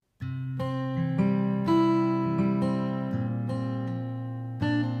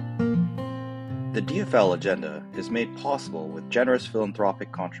The DFL agenda is made possible with generous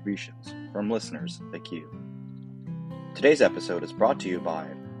philanthropic contributions from listeners like you. Today's episode is brought to you by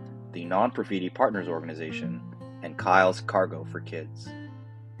the Non-Profiti Partners Organization and Kyle's Cargo for Kids.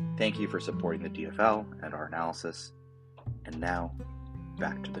 Thank you for supporting the DFL and our analysis. And now,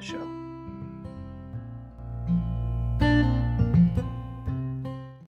 back to the show.